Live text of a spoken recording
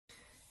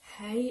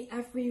Hey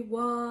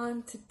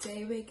everyone,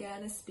 today we're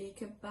going to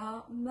speak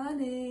about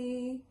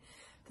money,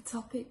 the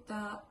topic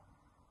that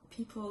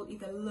people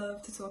either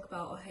love to talk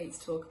about or hate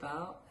to talk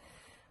about.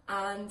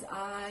 And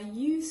I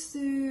used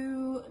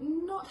to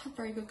not have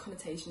very good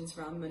connotations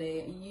around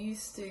money. I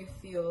used to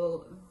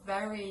feel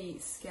very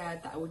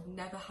scared that I would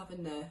never have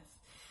enough,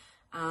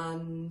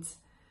 and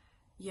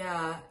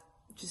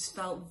just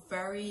felt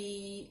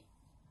very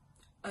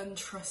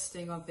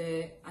untrusting of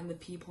it and the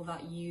people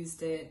that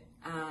used it.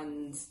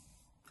 And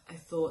I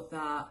thought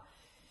that,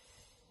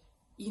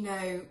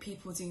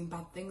 people doing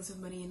bad things with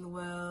money in the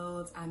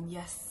world, and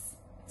yes,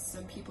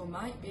 some people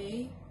might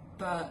be,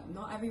 but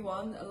not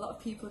everyone. A lot of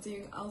people are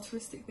doing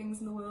altruistic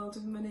things in the world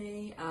with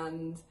money,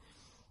 and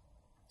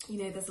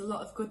there's a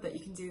lot of good that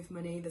you can do with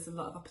money. There's a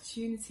lot of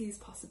opportunities,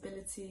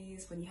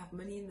 possibilities. When you have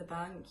money in the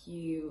bank,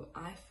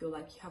 I feel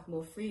like you have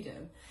more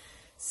freedom.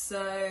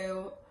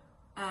 So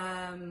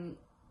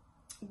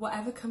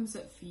whatever comes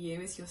up for you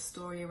is your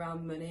story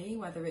around money,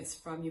 whether it's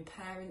from your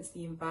parents,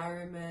 the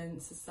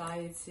environment,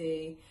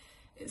 society.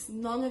 It's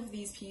none of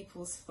these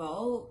people's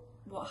fault.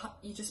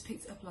 You just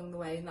picked it up along the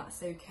way, and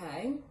that's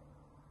okay.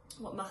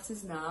 What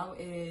matters now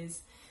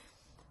is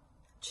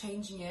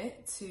changing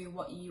it to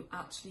what you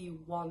actually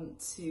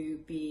want to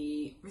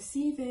be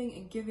receiving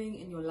and giving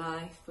in your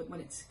life when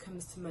it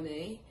comes to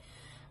money.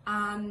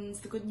 And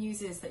the good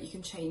news is that you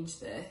can change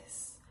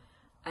this.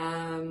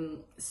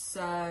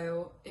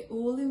 So it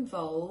all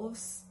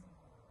involves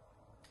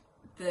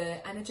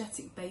the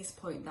energetic base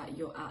point that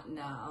you're at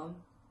now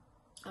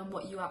and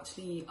what you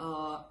actually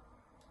are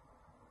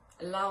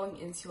allowing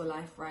into your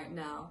life right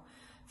now.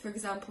 For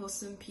example,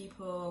 some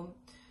people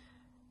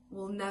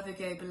will never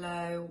go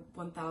below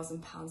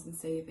 £1,000 in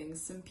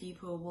savings. Some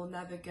people will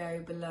never go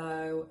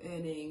below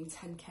earning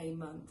 10k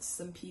months.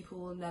 Some people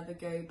will never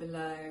go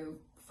below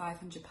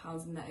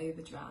 £500 in their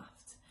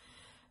overdraft.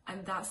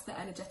 And that's the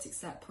energetic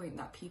set point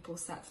that people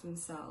set for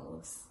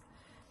themselves.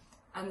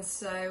 And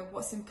so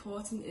what's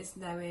important is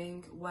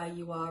knowing where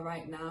you are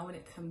right now when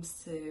it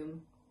comes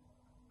to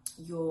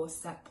your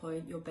set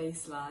point, your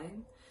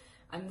baseline.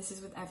 And this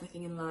is with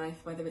everything in life,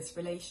 whether it's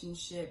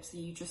relationships, are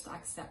you just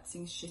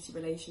accepting shitty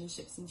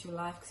relationships into your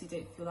life because you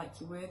don't feel like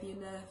you're worthy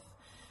enough,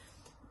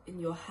 in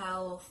your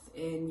health,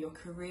 in your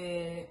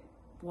career,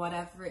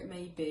 whatever it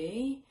may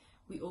be.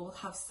 We all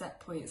have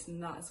set points,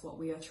 and that is what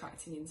we are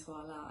attracting into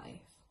our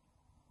life.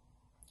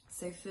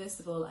 So first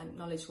of all,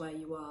 acknowledge where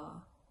you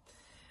are.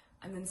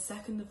 And then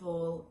second of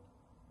all,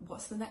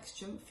 what's the next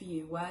jump for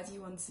you? Where do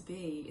you want to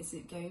be? Is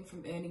it going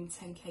from earning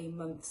 10k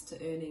months to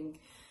earning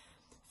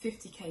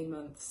 50k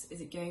months? Is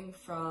it going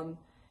from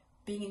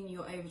being in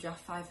your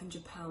overdraft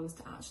 £500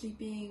 to actually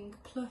being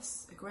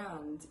plus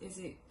 £1,000? Is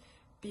it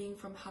being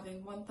from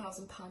having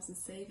 £1,000 in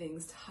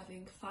savings to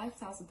having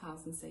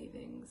 £5,000 in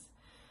savings?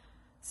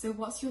 So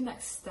what's your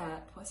next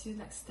step? What's your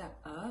next step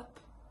up?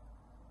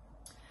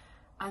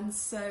 And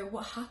so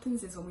what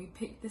happens is when we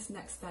pick this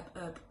next step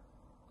up,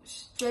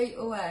 straight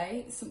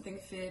away something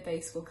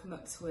fear-based will come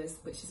up to us,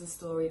 which is a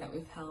story that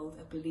we've held,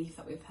 a belief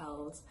that we've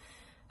held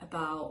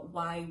about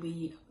why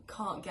we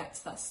can't get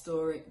to that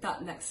story,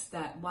 that next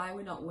step, why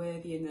we're not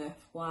worthy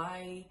enough,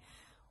 why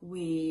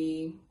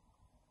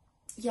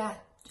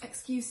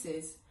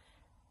excuses.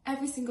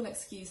 Every single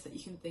excuse that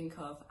you can think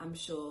of, I'm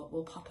sure,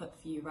 will pop up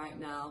for you right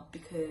now,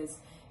 because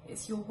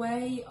it's your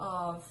way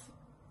of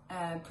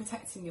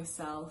protecting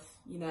yourself,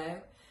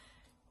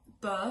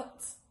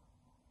 but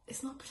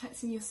it's not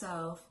protecting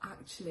yourself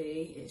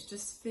actually, it's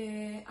just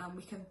fear, and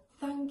we can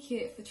thank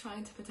it for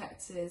trying to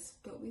protect us,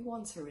 but we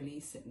want to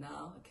release it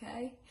now,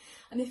 okay?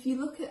 And if you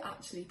look at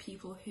actually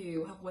people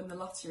who have won the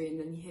lottery, and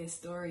then you hear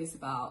stories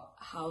about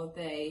how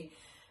they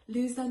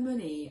lose their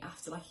money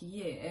after like a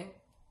year,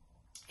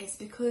 it's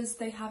because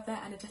they have their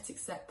energetic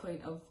set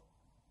point of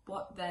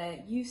what they're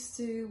used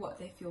to, what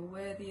they feel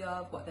worthy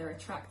of, what they're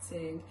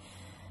attracting.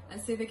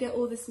 And so they get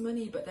all this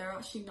money, but they're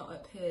actually not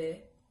up here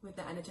with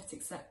their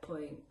energetic set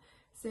point.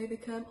 So they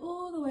come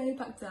all the way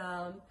back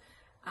down,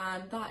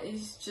 and that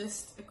is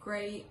just a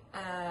great,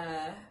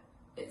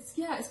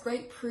 it's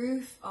great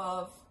proof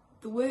of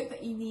the work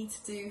that you need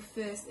to do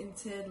first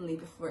internally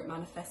before it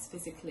manifests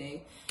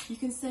physically. You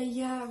can say,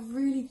 yeah,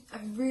 I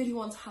really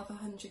want to have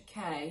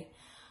 100k,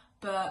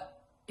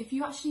 but if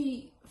you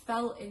actually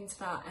fell into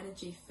that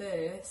energy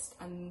first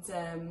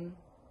and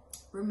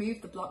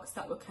remove the blocks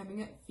that were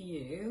coming up for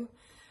you,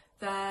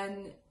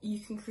 then you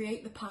can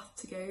create the path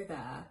to go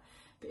there.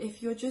 But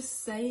if you're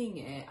just saying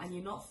it and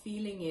you're not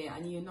feeling it,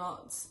 and you're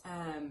not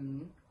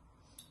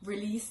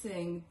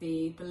releasing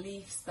the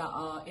beliefs that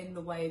are in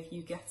the way of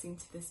you getting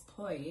to this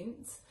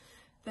point,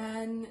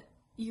 then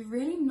you're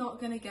really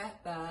not going to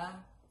get there.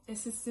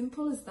 It's as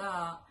simple as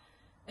that.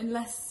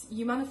 Unless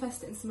you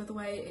manifest it in some other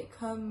way, it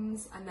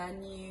comes, and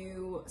then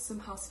you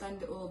somehow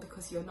spend it all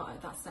because you're not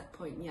at that set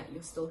point yet,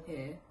 you're still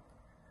here.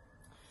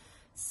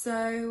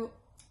 So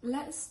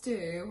let's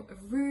do a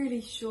really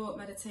short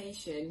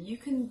meditation. You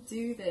can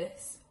do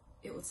this,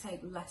 it will take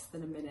less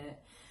than a minute.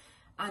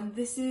 And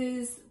this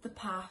is the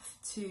path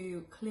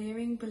to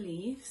clearing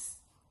beliefs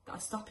that are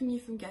stopping you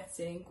from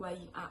getting where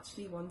you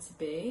actually want to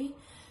be.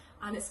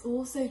 And it's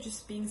also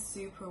just being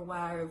super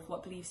aware of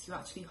what beliefs you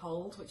actually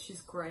hold, which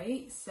is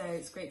great. So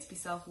it's great to be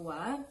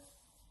self-aware.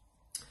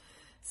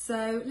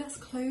 So let's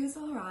close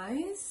our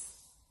eyes.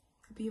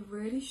 It'll be a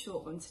really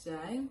short one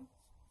today.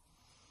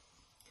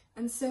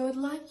 And so I'd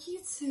like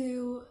you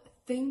to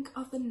think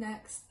of the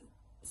next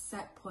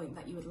set point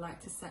that you would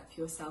like to set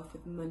for yourself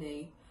with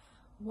money.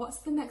 What's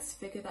the next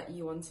figure that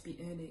you want to be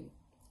earning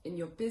in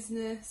your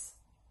business,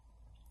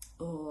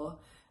 or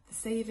the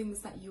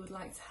savings that you would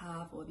like to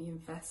have, or the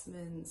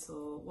investments,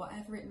 or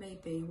whatever it may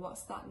be?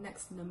 What's that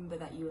next number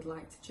that you would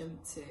like to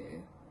jump to?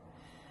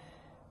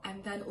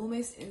 And then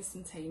almost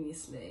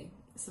instantaneously,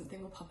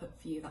 something will pop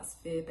up for you that's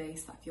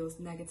fear-based, that feels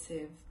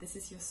negative. This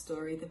is your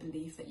story, the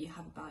belief that you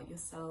have about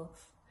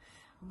yourself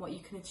and what you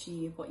can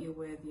achieve, what you're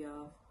worthy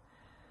of.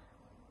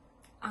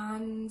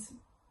 And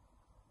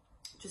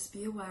just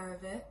be aware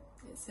of it.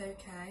 It's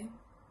okay.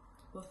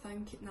 We'll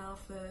thank it now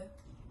for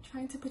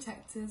trying to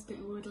protect us, but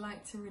we would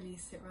like to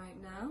release it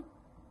right now.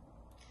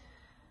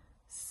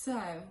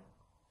 So,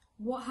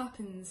 what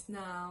happens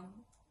now?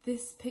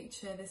 This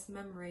picture, this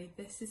memory,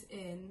 this is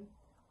in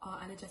our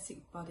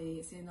energetic body,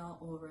 it's in our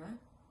aura.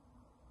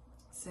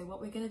 So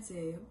what we're going to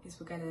do is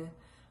we're going to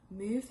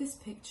move this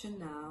picture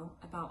now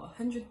about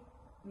 100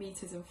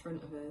 meters in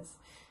front of us.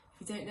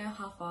 If you don't know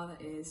how far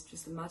that is,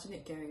 just imagine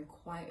it going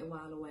quite a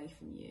while away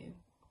from you.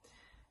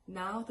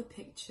 Now the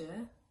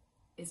picture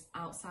is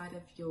outside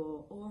of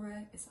your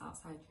aura, it's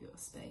outside of your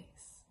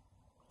space.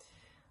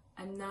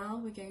 And now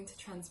we're going to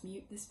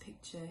transmute this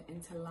picture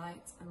into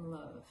light and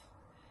love.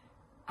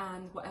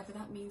 And whatever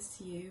that means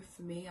to you,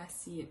 for me, I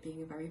see it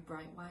being a very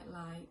bright white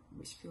light,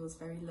 which feels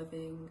very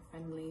loving,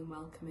 friendly, and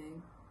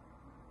welcoming.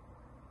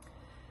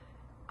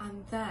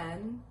 And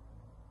then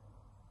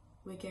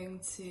we're going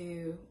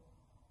to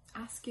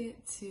ask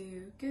it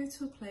to go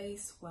to a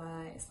place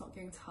where it's not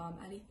going to harm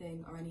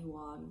anything or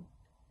anyone.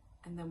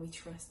 And then we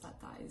trust that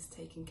that is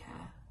taken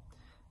care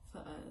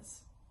for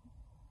us.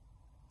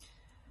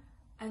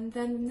 And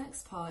then the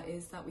next part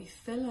is that we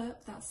fill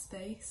up that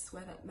space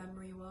where that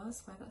memory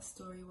was, where that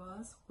story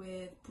was,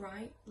 with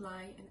bright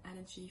light and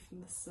energy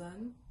from the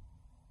sun,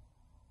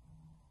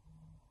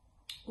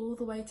 all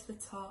the way to the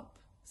top,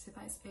 so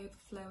that it's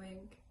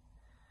overflowing.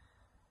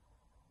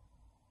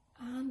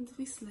 And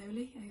we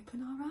slowly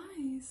open our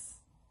eyes.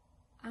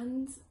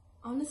 And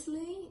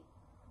honestly,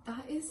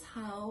 that is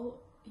how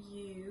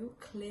you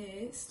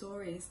clear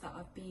stories that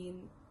have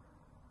been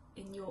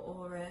in your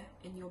aura,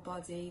 in your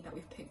body, that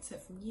we've picked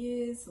up from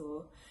years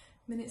or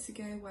minutes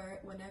ago,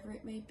 whenever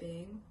it may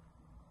be.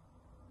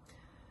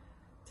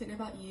 Don't know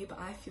about you, but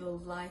I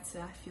feel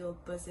lighter, I feel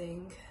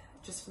buzzing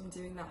just from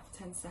doing that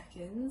for 10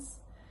 seconds.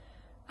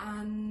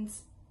 And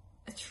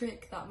a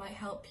trick that might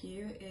help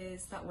you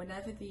is that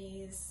whenever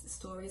these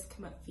stories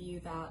come up for you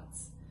that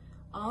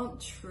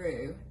aren't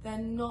true, they're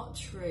not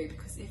true,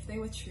 because if they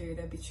were true,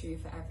 they'd be true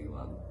for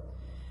everyone.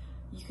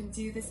 You can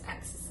do this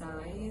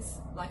exercise,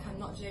 like, I'm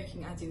not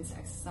joking, I do this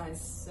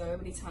exercise so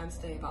many times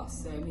a day about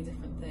so many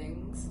different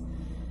things,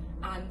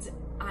 and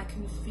I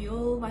can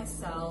feel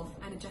myself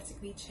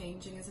energetically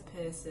changing as a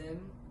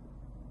person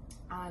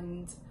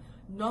and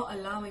not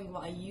allowing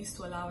what I used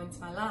to allow into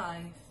my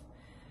life.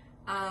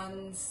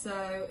 And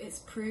so it's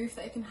proof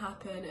that it can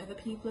happen. Other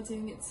people are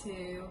doing it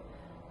too.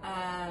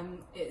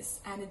 It's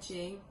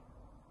energy.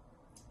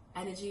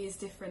 Energy is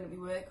different. We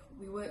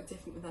work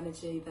different with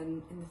energy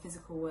than in the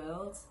physical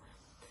world.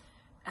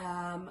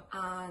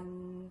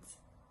 And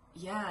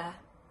yeah,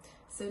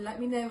 so let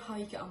me know how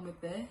you get on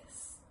with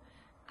this.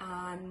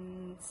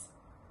 And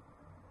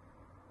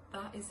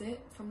that is it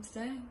from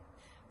today.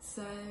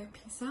 So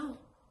peace out.